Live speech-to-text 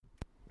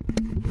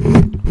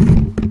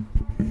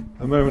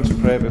moment's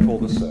prayer before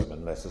the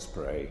sermon. Let us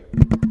pray.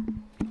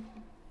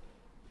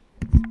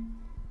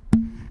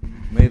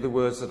 May the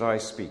words that I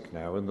speak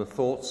now and the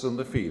thoughts and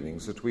the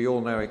feelings that we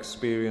all now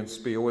experience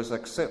be always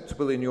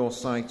acceptable in your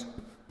sight,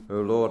 O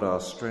Lord, our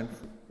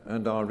strength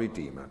and our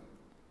Redeemer.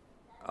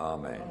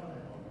 Amen.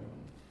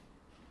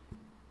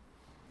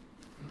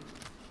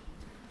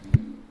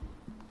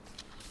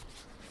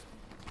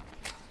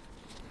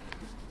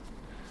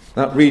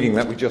 That reading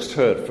that we just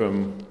heard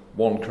from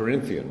 1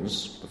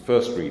 Corinthians, the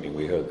first reading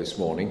we heard this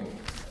morning,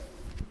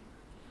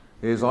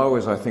 is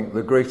always, I think,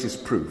 the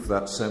greatest proof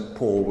that St.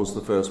 Paul was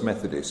the first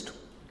Methodist.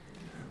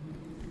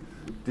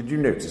 Did you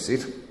notice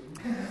it?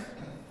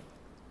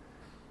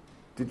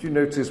 Did you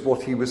notice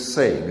what he was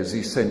saying as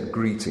he sent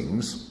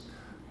greetings?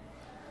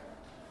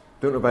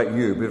 Don't know about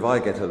you, but if I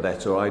get a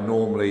letter, I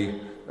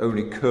normally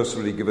only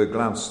cursorily give a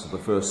glance to the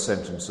first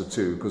sentence or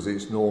two, because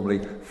it's normally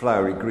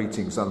flowery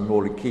greetings. I'm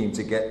normally keen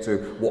to get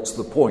to what's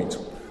the point.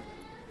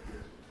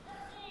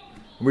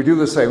 And we do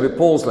the same with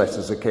Paul's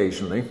letters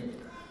occasionally.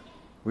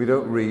 We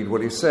don't read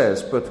what he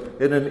says, but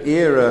in an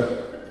era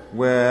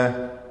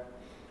where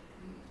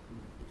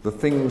the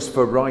things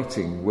for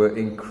writing were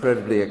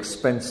incredibly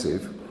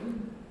expensive,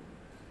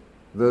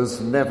 there's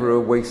never a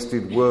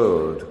wasted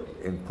word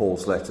in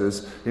Paul's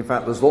letters. In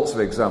fact, there's lots of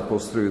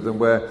examples through them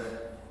where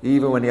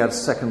even when he had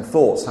second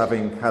thoughts,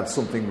 having had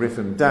something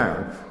written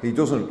down, he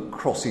doesn't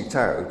cross it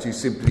out. He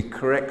simply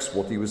corrects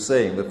what he was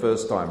saying the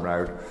first time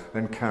round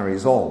and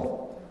carries on.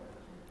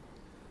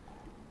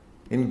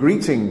 In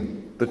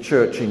greeting the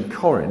church in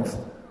Corinth,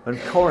 and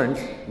Corinth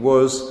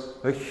was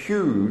a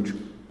huge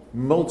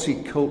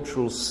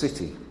multicultural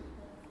city.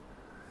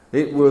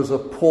 It was a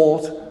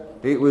port.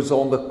 It was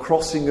on the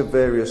crossing of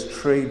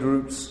various trade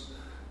routes.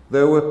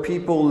 There were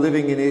people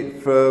living in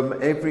it from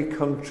every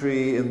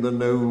country in the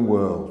known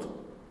world.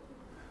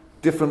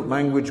 Different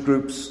language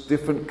groups,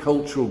 different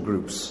cultural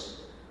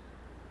groups,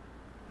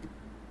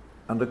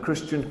 and a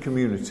Christian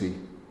community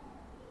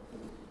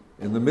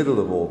in the middle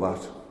of all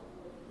that,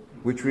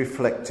 which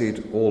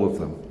reflected all of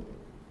them.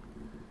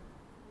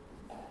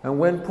 And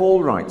when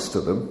Paul writes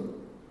to them,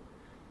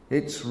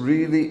 it's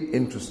really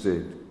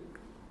interesting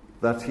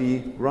that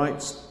he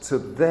writes to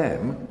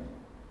them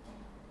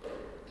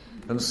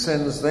and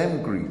sends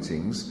them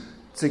greetings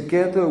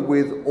together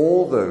with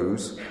all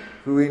those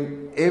who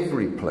in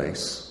every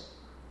place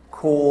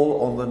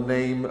call on the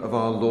name of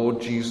our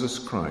Lord Jesus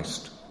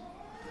Christ,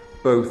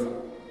 both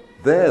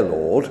their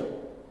Lord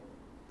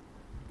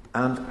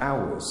and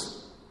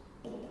ours,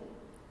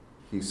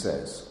 he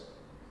says.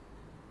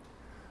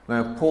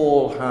 Now,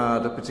 Paul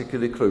had a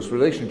particularly close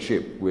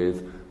relationship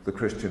with the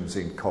Christians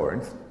in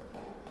Corinth,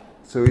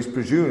 so he's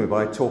presumably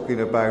by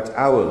talking about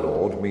our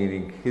Lord,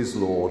 meaning his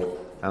Lord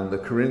and the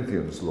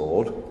Corinthians'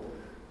 Lord.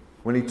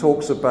 When he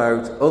talks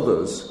about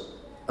others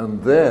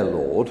and their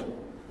Lord,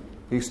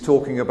 he's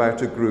talking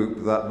about a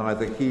group that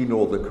neither he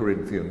nor the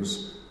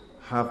Corinthians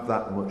have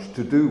that much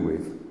to do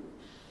with.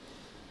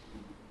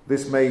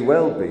 This may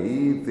well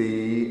be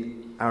the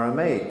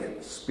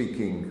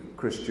Aramaic-speaking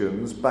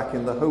Christians back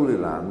in the Holy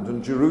Land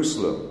and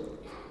Jerusalem,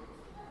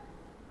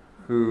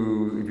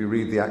 who, if you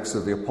read the Acts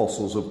of the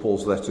Apostles and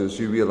Paul's letters,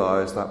 you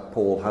realise that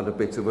Paul had a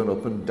bit of an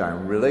up and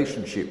down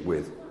relationship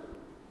with.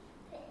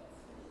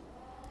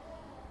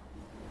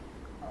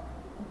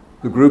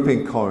 The group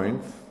in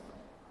Corinth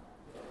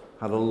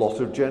had a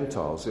lot of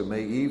Gentiles. It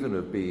may even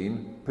have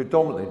been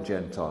predominantly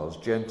Gentiles.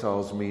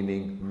 Gentiles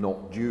meaning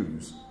not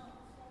Jews.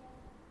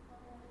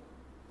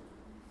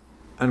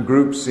 And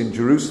groups in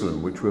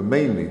Jerusalem, which were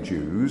mainly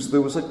Jews,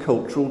 there was a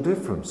cultural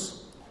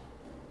difference.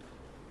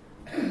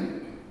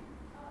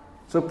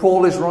 So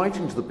Paul is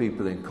writing to the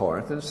people in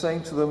Corinth and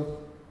saying to them,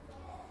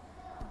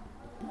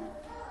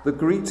 the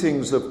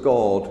greetings of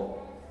God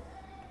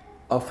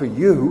are for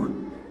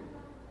you,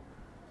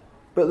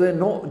 but they're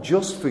not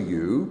just for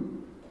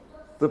you.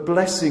 The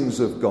blessings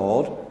of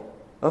God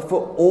are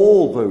for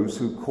all those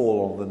who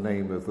call on the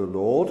name of the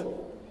Lord,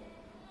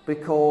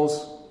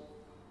 because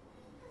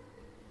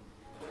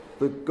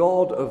the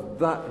God of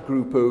that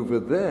group over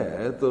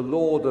there, the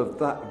Lord of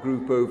that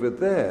group over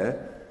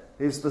there,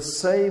 is the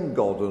same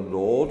God and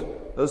Lord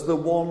as the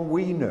one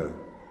we know.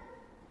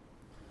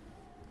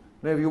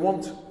 Now, if you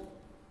want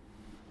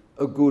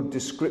a good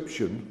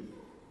description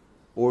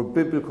or a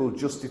biblical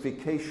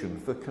justification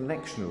for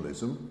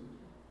connectionalism,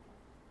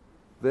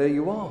 there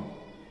you are.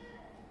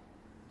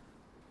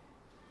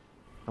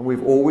 And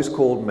we've always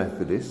called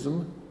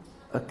Methodism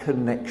a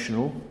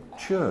connectional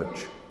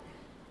church,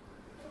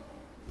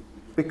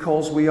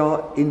 because we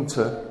are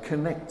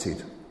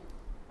interconnected.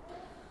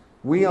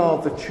 We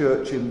are the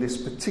church in this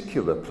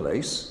particular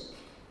place,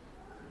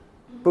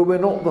 but we're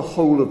not the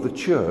whole of the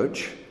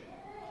church.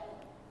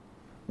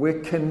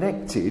 We're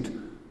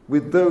connected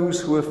with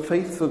those who are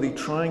faithfully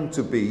trying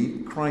to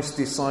be Christ's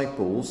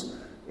disciples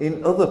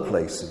in other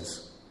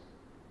places.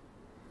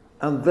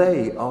 And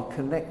they are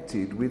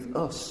connected with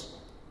us.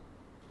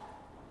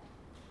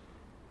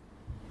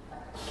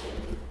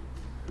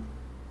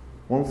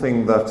 One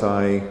thing that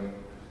I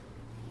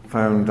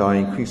found I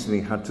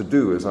increasingly had to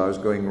do as I was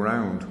going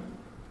round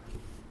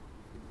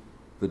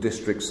the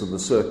districts and the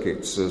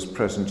circuits as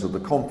president of the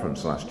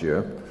conference last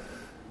year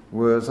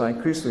was I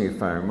increasingly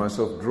found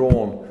myself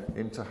drawn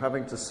into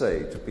having to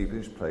say to people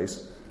in this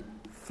place,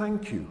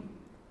 thank you.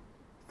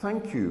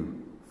 Thank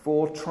you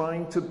for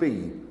trying to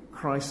be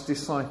Christ's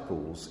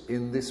disciples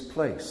in this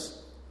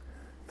place.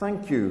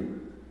 Thank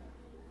you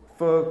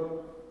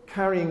for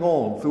carrying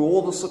on through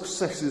all the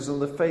successes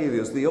and the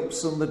failures, the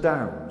ups and the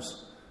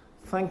downs.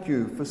 Thank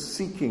you for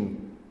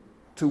seeking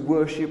to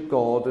worship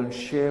God and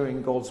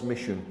sharing God's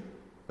mission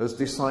as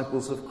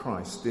disciples of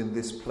Christ in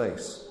this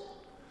place.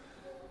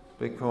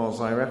 Because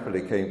I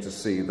rapidly came to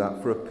see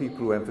that for a people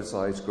who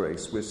emphasize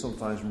grace, we're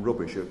sometimes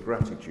rubbish at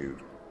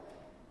gratitude.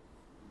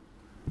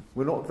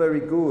 We're not very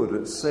good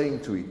at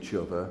saying to each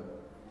other,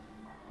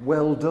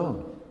 well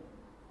done,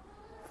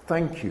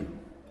 thank you.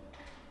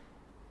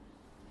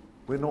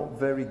 We're not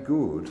very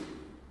good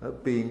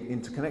at being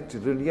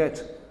interconnected. And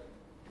yet,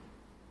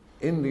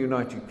 in the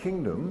United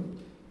Kingdom,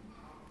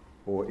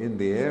 or in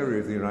the area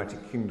of the United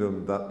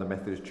Kingdom that the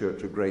Methodist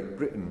Church of Great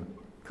Britain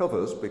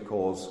covers,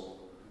 because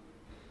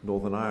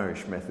Northern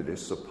Irish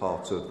Methodists are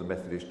part of the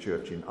Methodist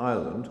Church in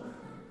Ireland,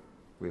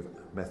 with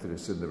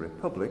Methodists in the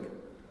Republic.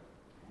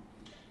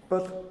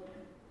 But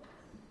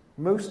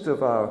most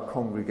of our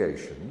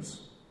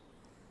congregations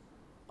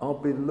are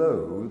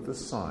below the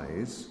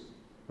size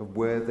of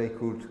where they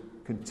could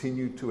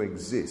continue to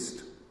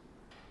exist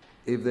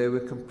if they were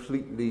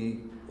completely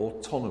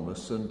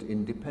autonomous and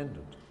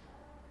independent.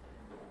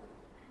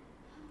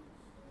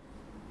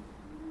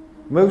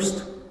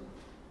 Most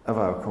of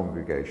our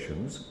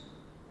congregations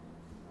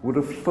would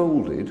have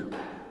folded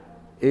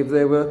if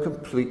they were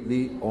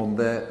completely on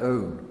their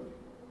own.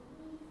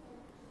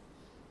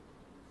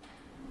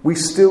 We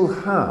still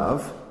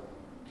have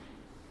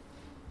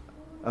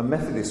a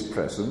Methodist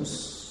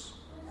presence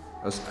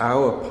as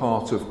our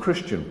part of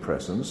Christian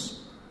presence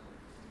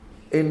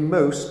in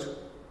most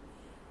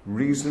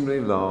reasonably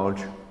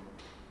large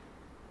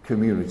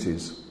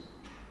communities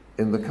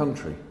in the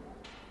country.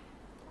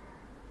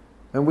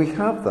 And we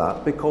have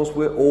that because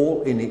we're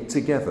all in it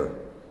together.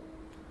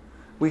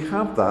 We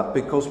have that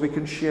because we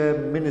can share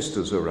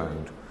ministers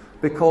around,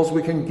 because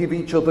we can give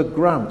each other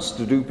grants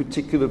to do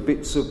particular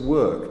bits of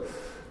work,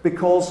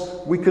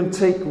 because we can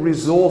take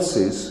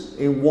resources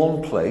in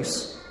one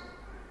place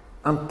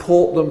and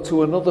port them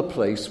to another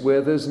place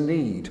where there's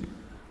need.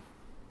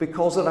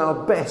 Because at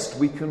our best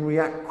we can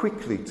react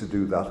quickly to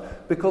do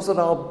that. Because at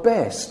our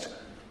best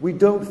we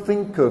don't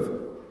think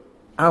of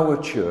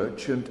our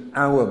church and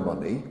our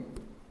money,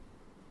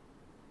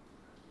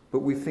 but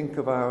we think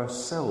of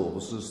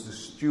ourselves as the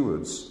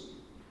stewards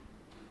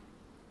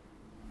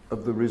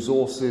of the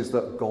resources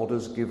that God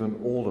has given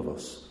all of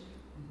us.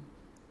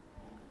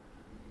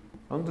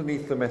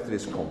 Underneath the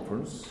Methodist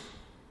Conference,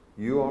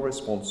 you are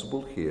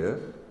responsible here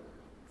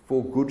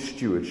for good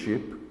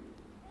stewardship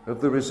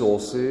of the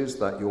resources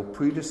that your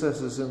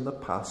predecessors in the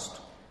past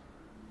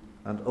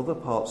and other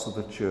parts of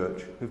the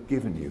church have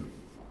given you.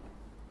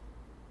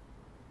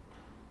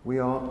 We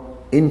are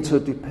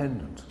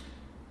interdependent.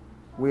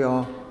 We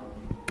are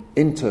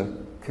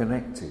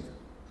interconnected.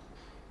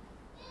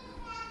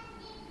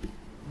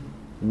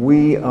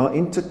 We are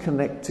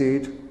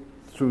interconnected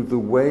through the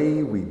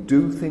way we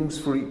do things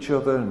for each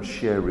other and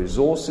share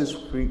resources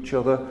for each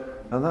other,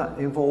 and that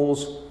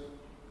involves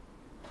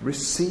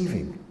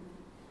receiving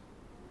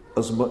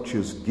as much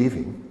as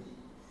giving.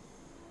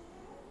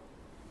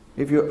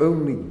 If you're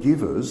only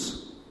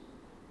givers,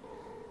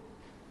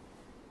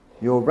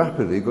 you're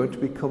rapidly going to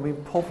become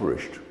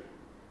impoverished.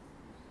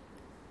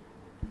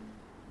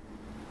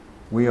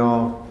 We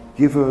are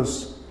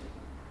givers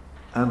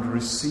and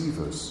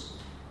receivers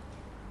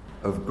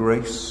of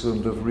grace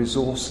and of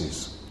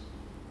resources.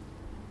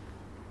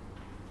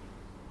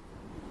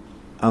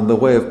 And the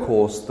way, of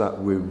course, that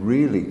we're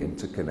really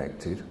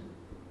interconnected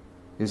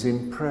is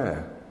in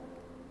prayer.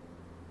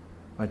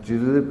 I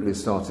deliberately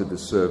started the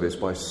service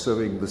by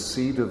sowing the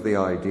seed of the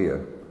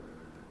idea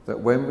that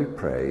when we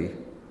pray,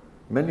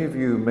 many of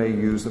you may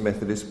use the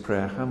Methodist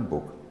Prayer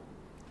Handbook.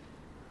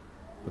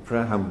 The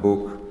Prayer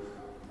Handbook,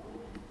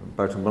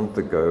 about a month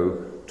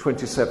ago,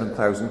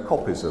 27,000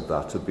 copies of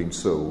that have been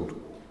sold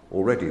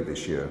already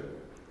this year.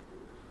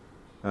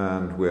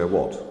 And we're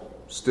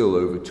still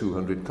over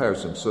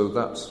 200,000. So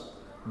that's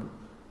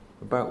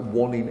about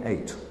 1 in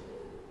 8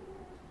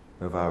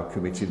 of our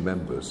committed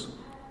members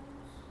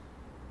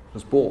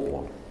has bought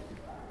one.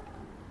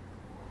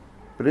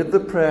 But in the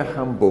Prayer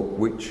Handbook,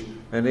 which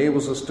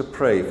enables us to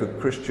pray for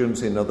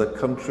Christians in other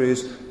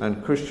countries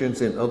and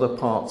Christians in other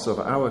parts of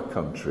our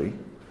country,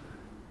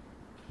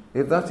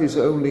 if that is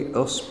only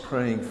us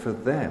praying for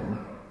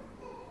them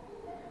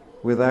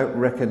without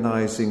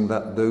recognizing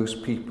that those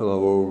people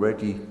are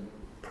already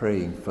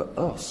praying for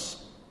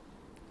us,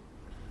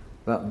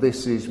 that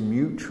this is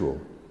mutual,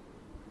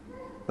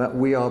 that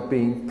we are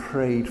being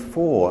prayed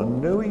for,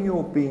 and knowing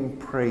you're being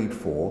prayed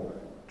for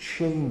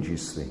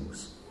changes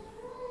things.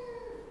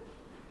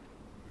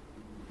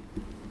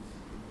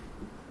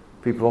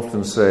 People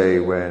often say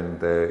when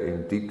they're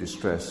in deep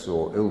distress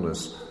or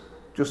illness,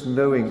 just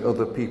knowing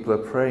other people are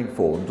praying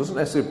for them doesn't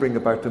necessarily bring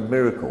about a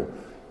miracle,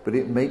 but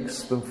it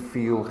makes them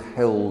feel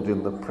held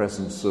in the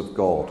presence of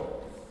God.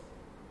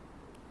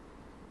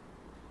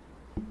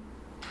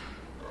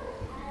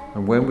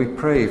 And when we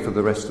pray for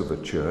the rest of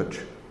the church,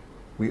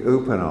 we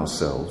open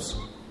ourselves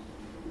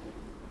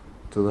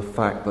to the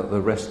fact that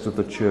the rest of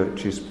the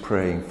church is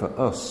praying for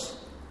us.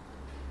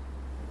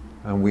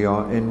 And we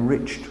are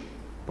enriched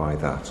by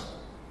that.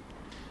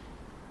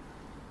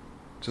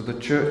 To the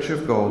church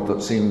of God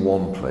that's in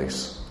one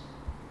place,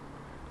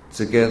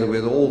 together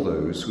with all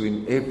those who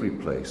in every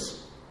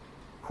place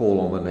call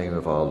on the name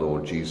of our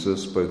Lord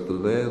Jesus, both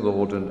their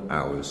Lord and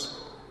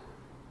ours,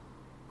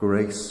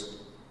 grace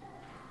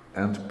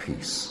and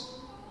peace,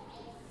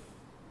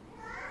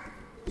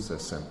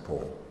 says St.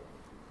 Paul.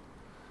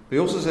 He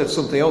also said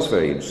something else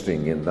very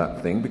interesting in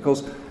that thing,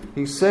 because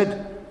he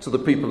said to the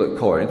people at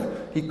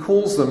Corinth, he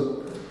calls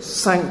them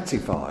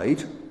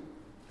sanctified.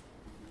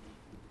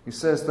 He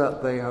says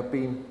that they have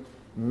been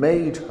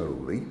made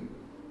holy.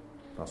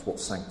 That's what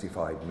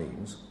sanctified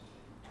means.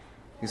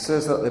 He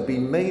says that they've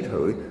been made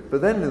holy,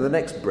 but then in the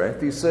next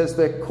breath he says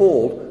they're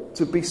called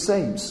to be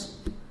saints.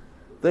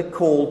 They're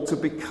called to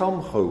become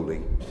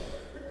holy.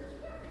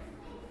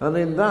 And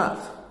in that,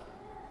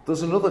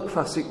 there's another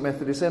classic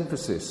Methodist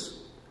emphasis,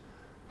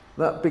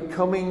 that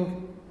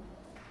becoming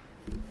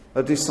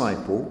a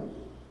disciple,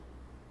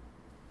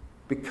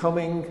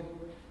 becoming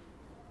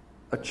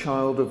a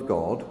child of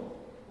God,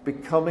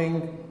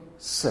 becoming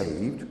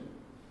saved,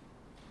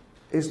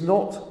 is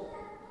not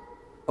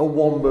a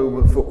one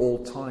moment for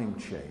all time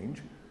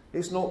change.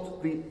 It's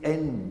not the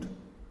end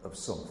of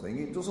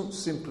something. It doesn't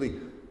simply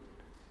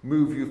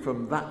move you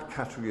from that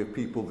category of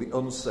people, the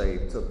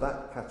unsaved, to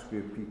that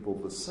category of people,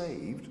 the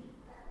saved.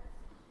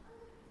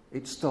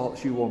 It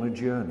starts you on a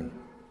journey.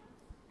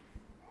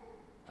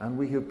 And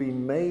we have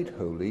been made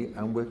holy,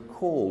 and we're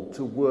called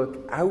to work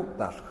out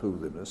that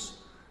holiness,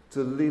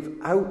 to live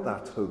out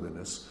that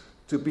holiness,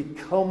 to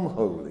become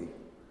holy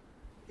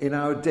in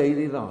our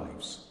daily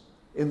lives,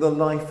 in the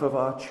life of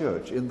our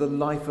church, in the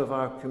life of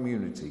our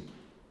community,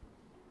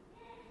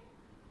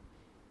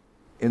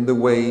 in the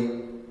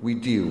way we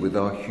deal with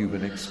our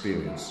human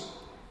experience.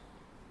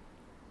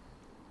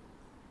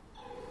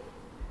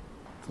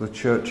 The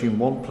church in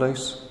one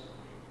place,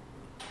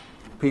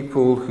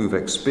 people who've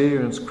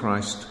experienced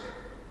Christ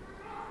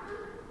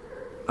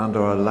and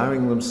are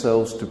allowing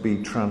themselves to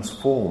be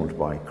transformed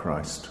by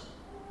Christ,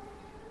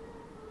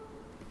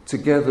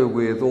 together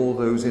with all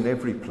those in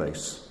every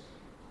place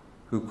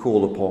who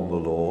call upon the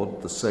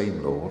Lord, the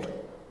same Lord,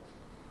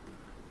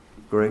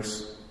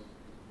 grace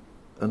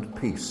and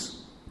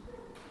peace.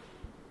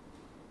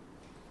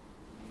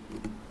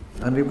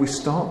 And if we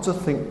start to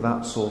think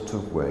that sort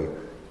of way,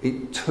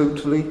 it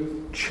totally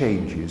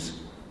changes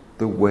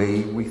the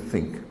way we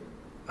think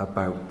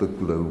about the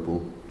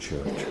global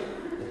church.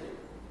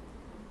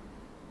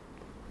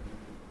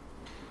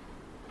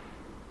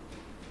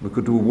 We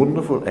could do a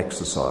wonderful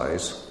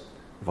exercise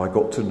if I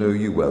got to know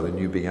you well and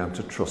you began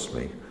to trust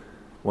me.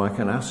 Well, I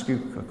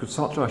could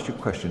start to ask you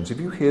questions. If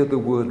you hear the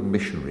word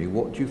missionary,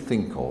 what do you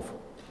think of?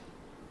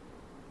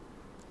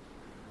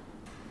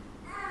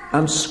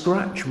 And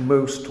scratch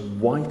most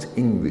white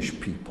English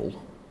people.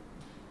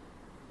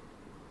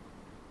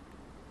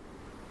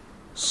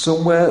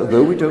 Somewhere,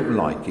 though we don't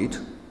like it,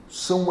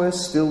 somewhere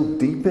still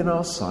deep in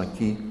our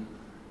psyche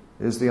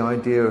is the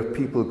idea of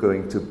people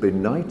going to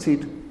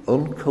benighted,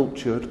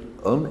 uncultured,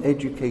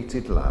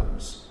 uneducated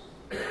lands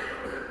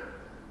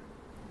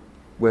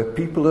where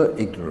people are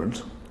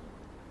ignorant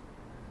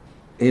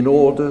in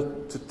order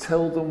to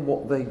tell them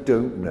what they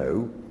don't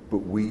know, but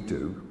we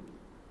do,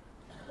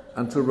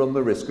 and to run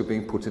the risk of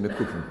being put in a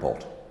cooking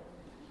pot.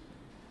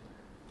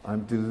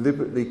 I'm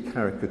deliberately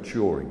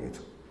caricaturing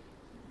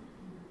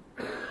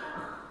it.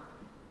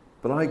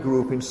 But I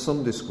grew up in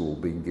Sunday school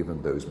being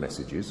given those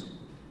messages.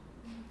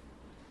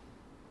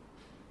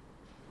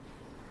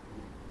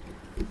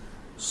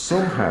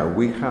 Somehow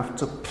we have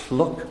to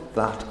pluck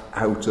that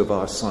out of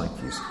our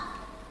psyches.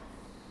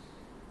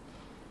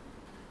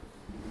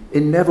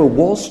 It never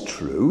was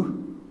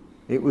true.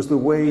 It was the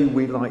way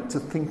we like to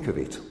think of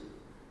it.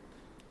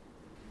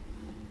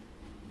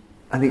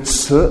 And it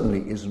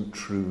certainly isn't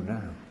true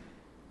now.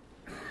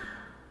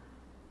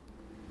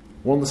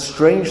 One of the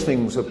strange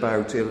things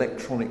about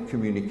electronic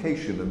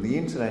communication and the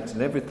internet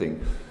and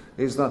everything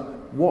is that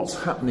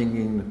what's happening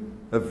in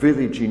a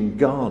village in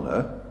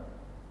Ghana,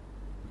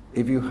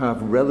 if you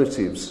have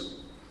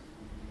relatives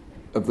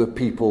of the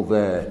people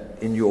there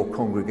in your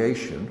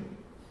congregation,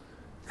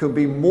 can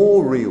be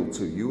more real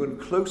to you and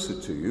closer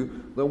to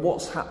you than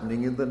what's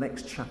happening in the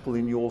next chapel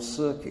in your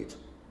circuit.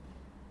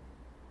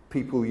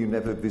 People you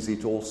never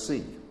visit or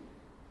see.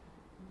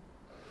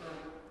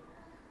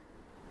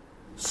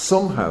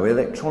 Somehow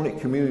electronic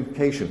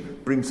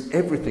communication brings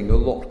everything a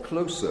lot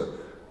closer.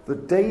 The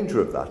danger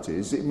of that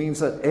is it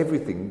means that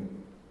everything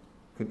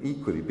can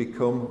equally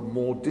become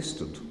more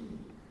distant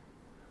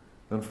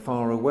and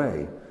far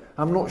away.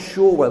 I'm not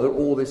sure whether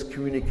all this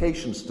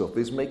communication stuff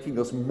is making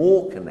us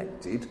more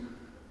connected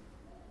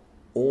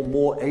or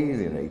more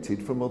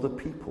alienated from other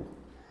people.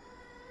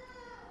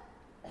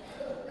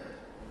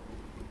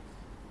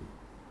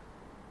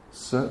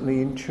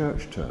 certainly in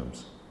church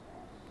terms.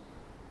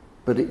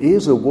 But it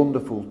is a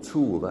wonderful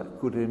tool that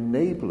could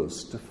enable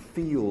us to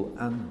feel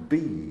and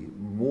be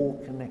more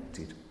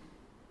connected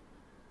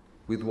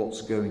with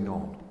what's going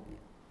on.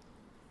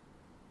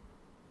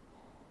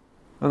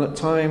 And at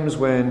times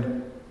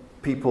when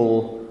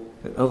people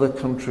in other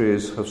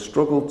countries have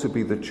struggled to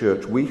be the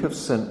church, we have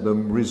sent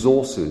them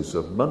resources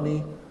of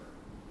money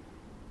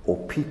or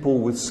people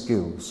with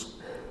skills.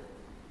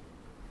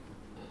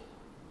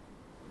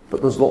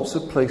 But there's lots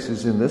of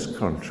places in this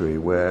country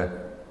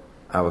where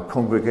our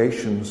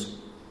congregations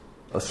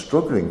are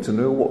struggling to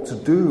know what to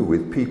do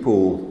with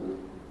people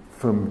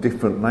from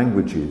different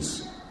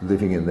languages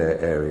living in their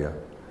area,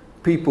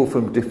 people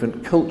from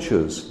different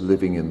cultures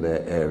living in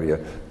their area,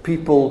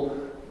 people,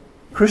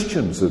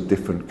 Christians of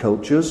different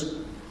cultures,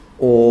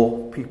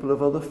 or people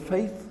of other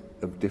faith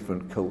of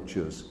different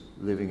cultures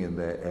living in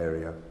their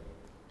area.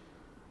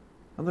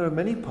 And there are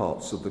many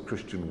parts of the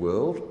Christian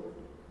world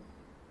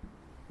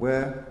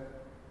where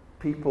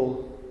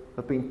people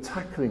have been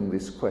tackling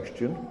this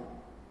question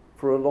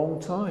for a long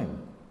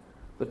time.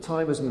 The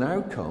time has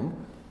now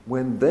come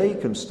when they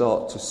can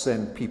start to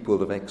send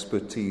people of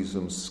expertise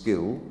and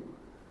skill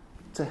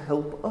to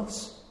help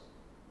us.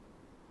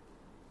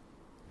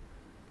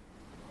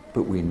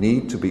 But we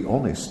need to be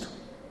honest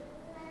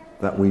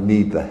that we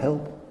need the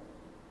help.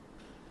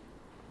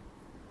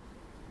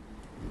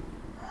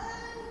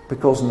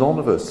 Because none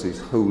of us is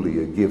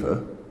wholly a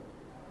giver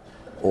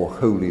or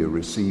wholly a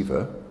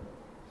receiver.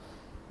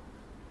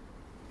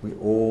 We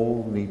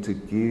all need to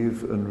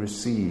give and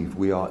receive.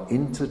 We are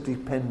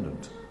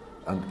interdependent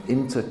and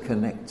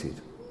interconnected.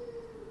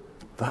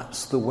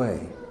 That's the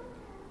way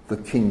the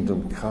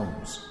kingdom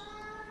comes.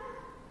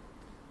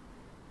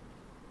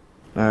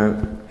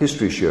 Now,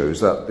 history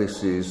shows that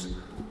this is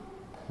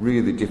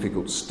really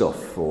difficult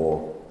stuff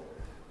for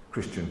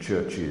Christian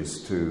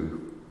churches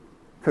to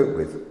cope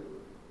with.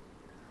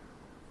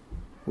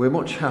 We're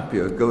much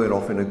happier going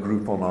off in a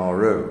group on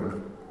our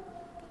own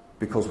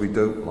because we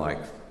don't like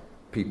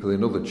people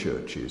in other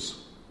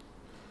churches.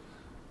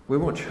 We're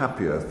much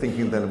happier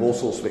thinking then of all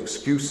sorts of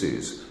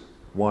excuses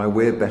why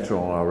we're better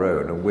on our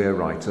own and we're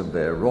right and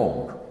they're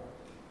wrong.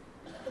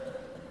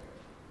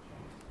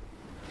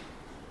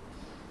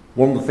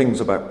 One of the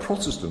things about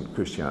Protestant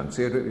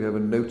Christianity, I don't know if you've ever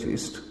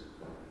noticed,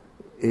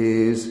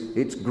 is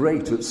it's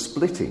great at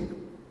splitting.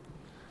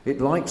 It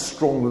likes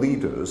strong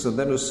leaders, and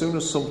then as soon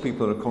as some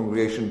people in a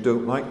congregation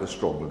don't like the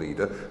strong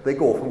leader, they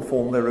go off and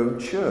form their own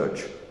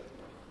church.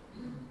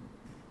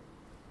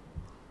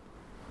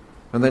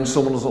 And then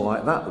someone doesn't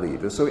like that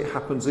leader, so it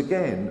happens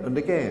again and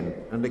again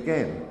and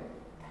again.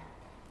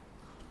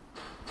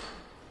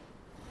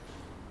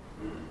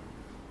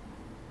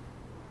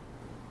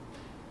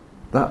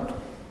 That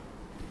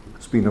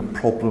has been a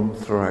problem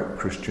throughout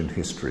Christian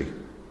history.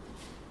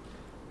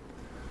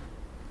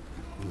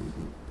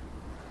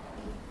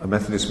 A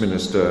Methodist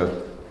minister,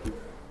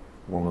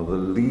 one of the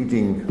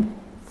leading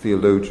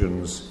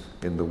theologians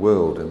in the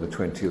world in the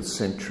 20th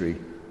century,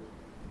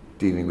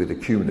 dealing with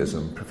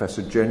ecumenism,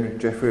 Professor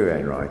Geoffrey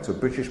Wainwright, a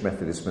British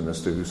Methodist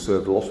minister who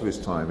served a lot of his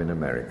time in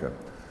America,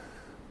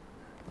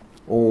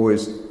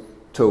 always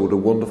told a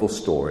wonderful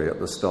story at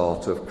the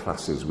start of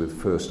classes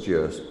with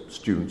first-year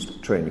students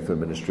training for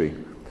ministry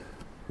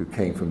who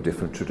came from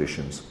different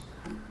traditions.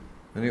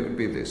 And it would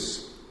be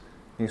this.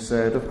 He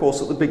said, of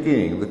course, at the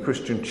beginning, the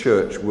Christian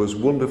church was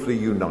wonderfully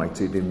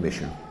united in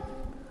mission.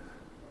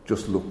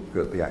 Just look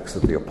at the Acts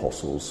of the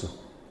Apostles,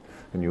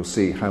 and you'll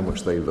see how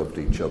much they loved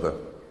each other.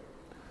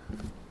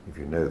 If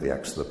you know the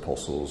Acts of the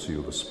Apostles,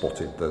 you'll have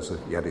spotted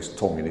he had his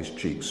tongue in his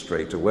cheek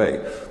straight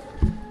away.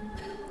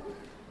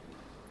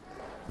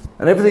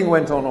 And everything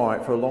went on all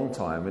right for a long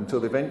time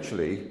until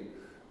eventually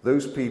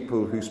those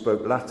people who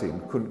spoke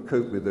Latin couldn't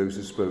cope with those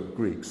who spoke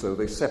Greek, so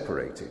they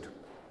separated,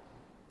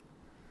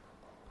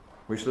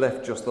 which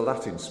left just the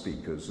Latin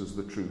speakers as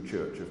the true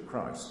Church of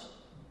Christ.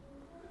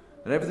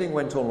 And everything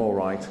went on all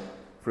right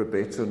for a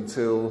bit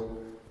until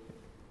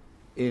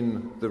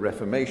in the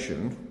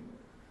Reformation,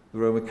 the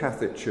Roman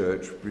Catholic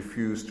Church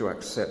refused to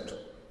accept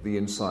the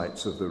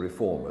insights of the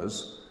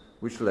Reformers,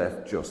 which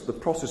left just the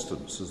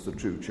Protestants as the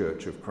true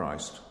Church of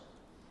Christ.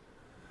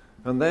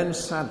 And then,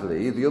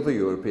 sadly, the other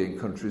European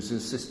countries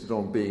insisted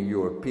on being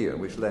European,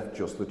 which left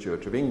just the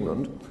Church of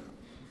England.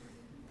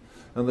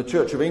 And the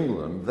Church of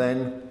England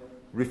then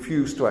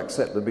refused to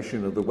accept the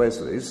mission of the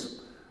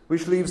Wesleys,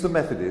 which leaves the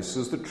Methodists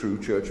as the true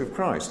Church of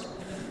Christ.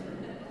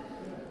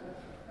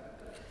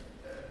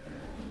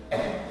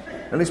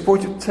 And his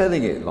point of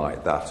telling it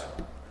like that,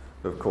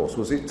 of course,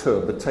 was it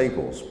turned the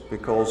tables,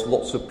 because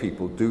lots of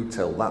people do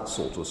tell that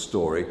sort of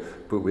story,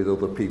 but with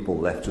other people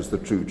left as the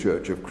true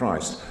Church of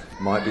Christ.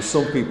 It might be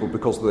some people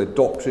because of their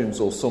doctrines,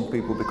 or some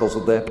people because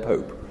of their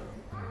Pope.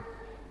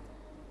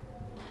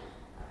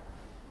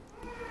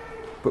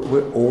 But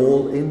we're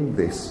all in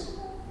this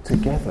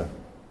together,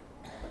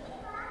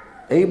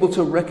 able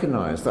to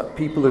recognise that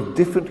people of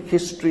different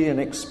history and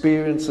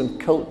experience and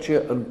culture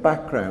and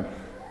background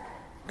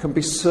can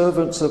be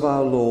servants of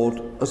our Lord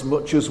as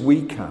much as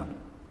we can,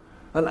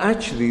 And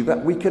actually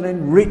that we can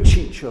enrich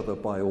each other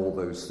by all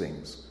those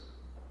things,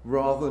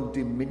 rather than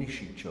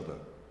diminish each other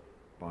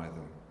by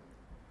them.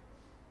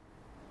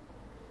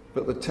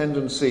 But the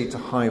tendency to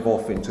hive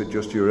off into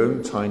just your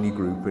own tiny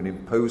group and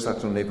impose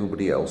that on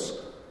everybody else,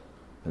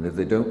 and if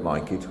they don't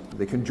like it,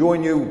 they can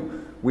join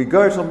you. We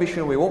go out on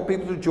mission, we want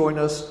people to join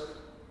us,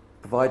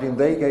 providing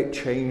they get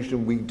changed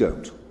and we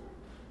don't.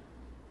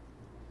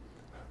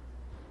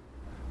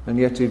 And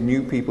yet if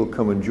new people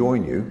come and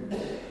join you,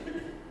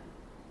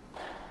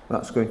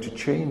 that's going to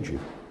change you,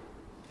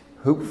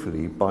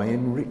 hopefully by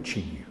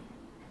enriching you.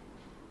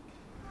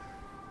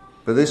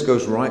 But this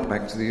goes right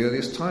back to the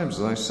earliest times,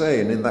 as I say,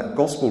 and in that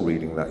gospel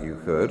reading that you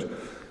heard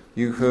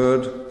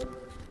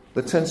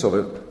the tense of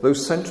it.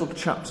 Those central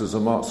chapters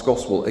of Mark's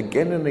gospel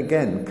again and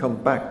again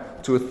come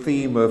back to a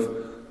theme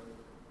of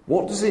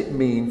what does it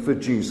mean for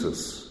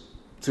Jesus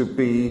to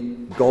be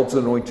God's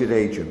anointed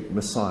agent,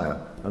 Messiah,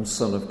 and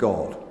Son of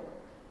God?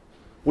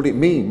 What it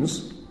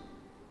means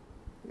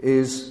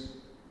is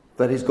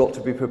that he's got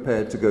to be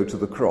prepared to go to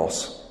the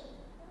cross.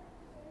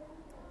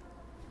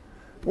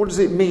 What does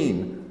it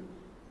mean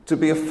to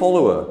be a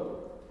follower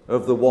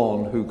of the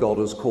one who God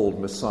has called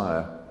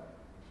Messiah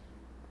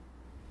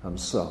and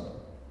Son?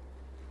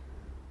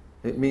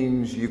 It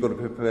means you've got to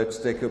be prepared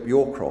to take up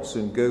your cross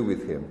and go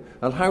with him.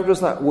 And how does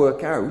that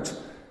work out?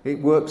 It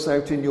works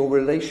out in your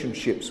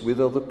relationships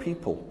with other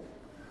people.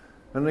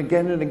 And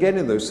again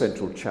in those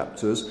central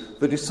chapters,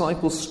 the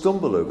disciples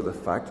stumble over the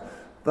fact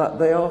that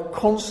they are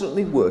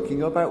constantly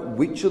working about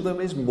which of them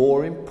is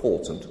more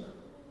important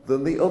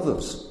than the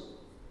others.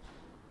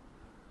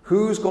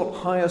 Who's got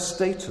higher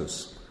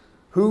status?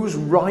 Who's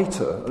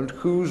righter and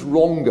who's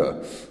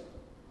wronger?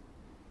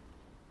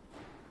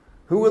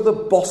 Who are the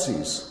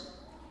bosses?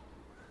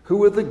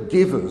 Who are the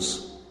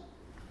givers?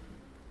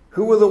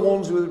 Who are the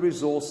ones with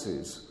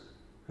resources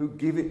who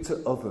give it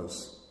to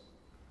others?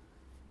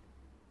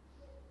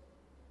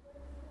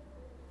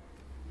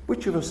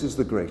 Which of us is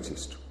the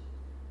greatest?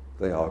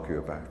 They argue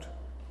about.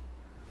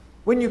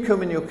 When you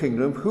come in your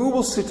kingdom, who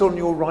will sit on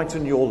your right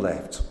and your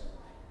left?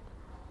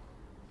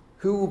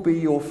 Who will be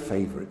your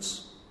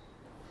favourites?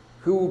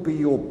 Who will be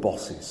your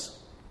bosses?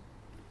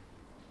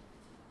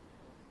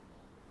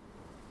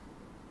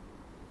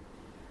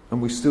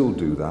 And we still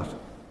do that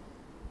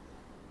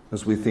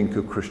as we think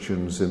of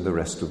Christians in the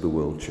rest of the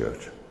world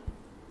church.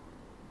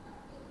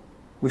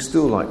 We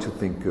still like to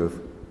think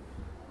of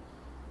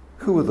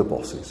who are the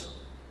bosses?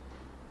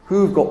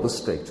 Who have got the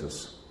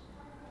status?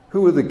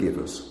 Who are the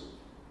givers?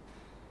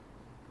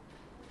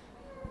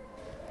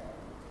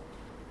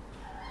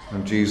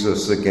 And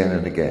Jesus again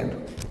and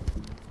again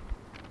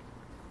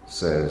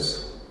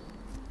says,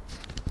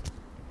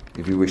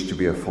 if you wish to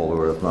be a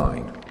follower of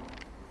mine,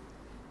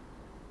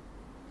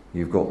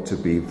 you've got to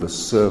be the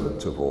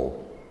servant of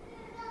all.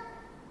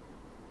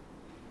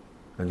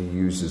 And he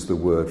uses the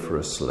word for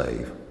a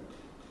slave.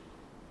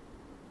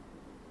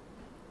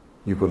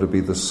 You've got to be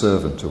the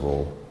servant of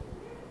all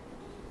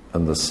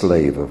and the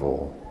slave of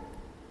all.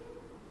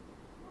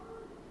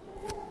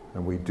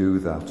 And we do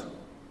that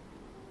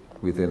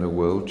within a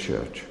world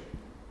church.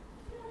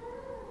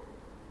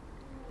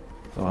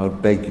 So I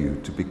would beg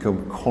you to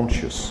become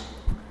conscious,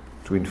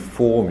 to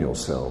inform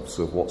yourselves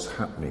of what's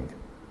happening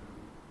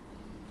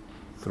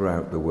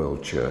throughout the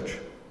world church.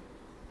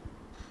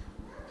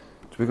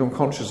 To become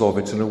conscious of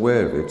it and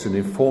aware of it and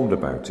informed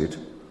about it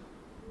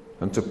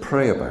and to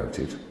pray about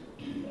it.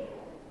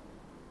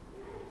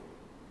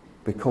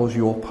 Because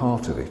you're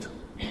part of it.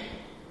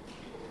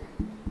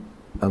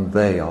 And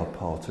they are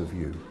part of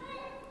you.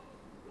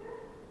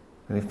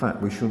 And in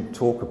fact, we shouldn't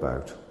talk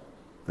about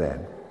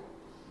them.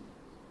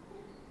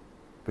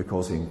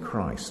 Because in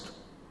Christ,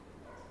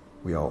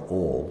 we are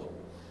all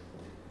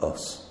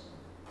us.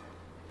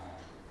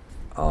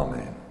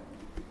 Amen.